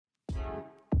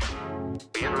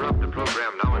We interrupt the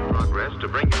program now in progress to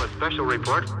bring you a special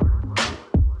report.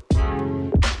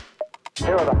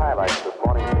 Here are the highlights this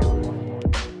morning's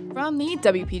news. From the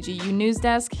WPGU News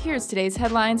Desk, here's today's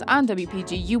headlines on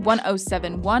WPGU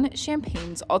 1071,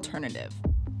 Champaign's Alternative.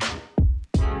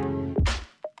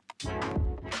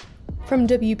 From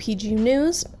WPGU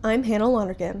News, I'm Hannah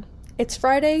Lonergan. It's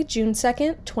Friday, June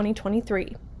 2nd,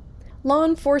 2023. Law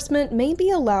enforcement may be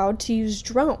allowed to use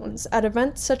drones at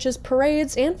events such as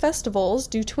parades and festivals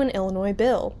due to an Illinois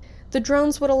bill. The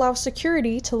drones would allow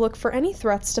security to look for any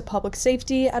threats to public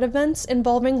safety at events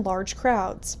involving large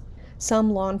crowds.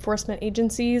 Some law enforcement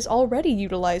agencies already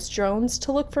utilize drones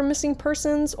to look for missing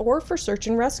persons or for search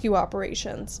and rescue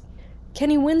operations.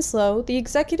 Kenny Winslow, the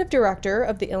executive director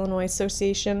of the Illinois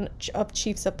Association of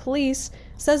Chiefs of Police,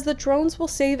 says that drones will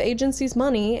save agencies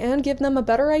money and give them a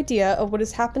better idea of what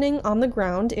is happening on the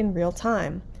ground in real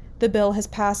time. The bill has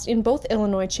passed in both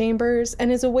Illinois chambers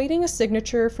and is awaiting a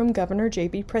signature from Governor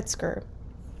J.B. Pritzker.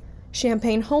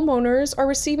 Champaign homeowners are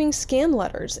receiving scam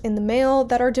letters in the mail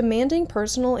that are demanding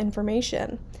personal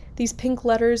information. These pink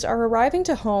letters are arriving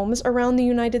to homes around the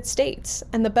United States,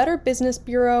 and the Better Business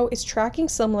Bureau is tracking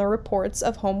similar reports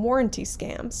of home warranty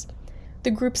scams.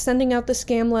 The group sending out the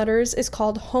scam letters is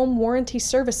called Home Warranty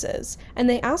Services, and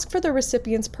they ask for the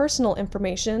recipient's personal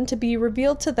information to be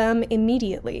revealed to them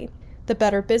immediately. The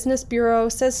Better Business Bureau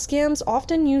says scams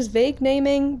often use vague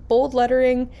naming, bold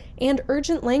lettering, and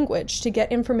urgent language to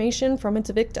get information from its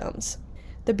victims.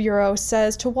 The Bureau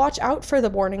says to watch out for the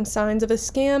warning signs of a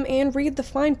scam and read the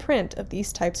fine print of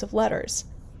these types of letters.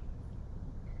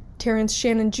 Terrence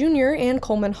Shannon Jr. and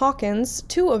Coleman Hawkins,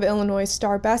 two of Illinois'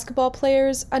 star basketball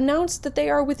players, announced that they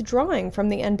are withdrawing from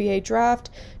the NBA draft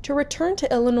to return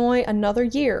to Illinois another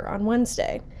year on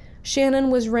Wednesday. Shannon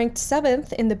was ranked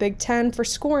 7th in the Big Ten for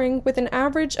scoring with an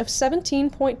average of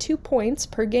 17.2 points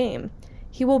per game.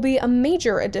 He will be a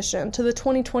major addition to the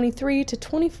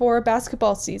 2023-24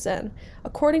 basketball season,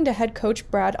 according to head coach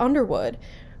Brad Underwood,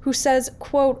 who says,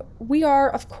 quote, "We are,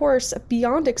 of course,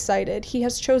 beyond excited. He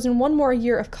has chosen one more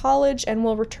year of college and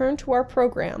will return to our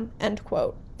program," end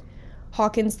quote.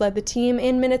 Hawkins led the team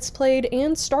in minutes played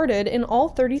and started in all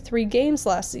 33 games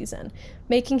last season,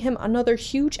 making him another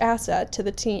huge asset to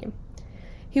the team.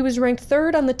 He was ranked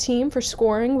 3rd on the team for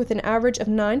scoring with an average of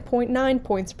 9.9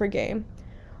 points per game.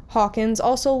 Hawkins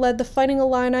also led the Fighting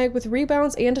Illini with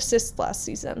rebounds and assists last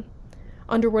season.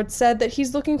 Underwood said that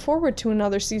he's looking forward to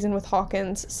another season with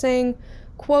Hawkins, saying,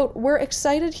 quote, "We're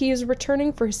excited he is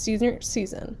returning for his senior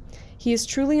season. He is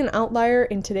truly an outlier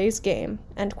in today's game,"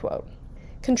 end quote.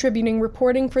 Contributing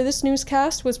reporting for this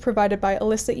newscast was provided by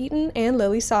Alyssa Eaton and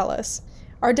Lily Salas.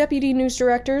 Our deputy news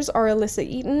directors are Alyssa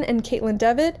Eaton and Caitlin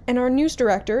Devitt, and our news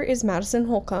director is Madison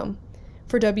Holcomb.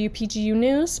 For WPGU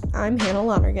News, I'm Hannah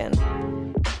Lonergan.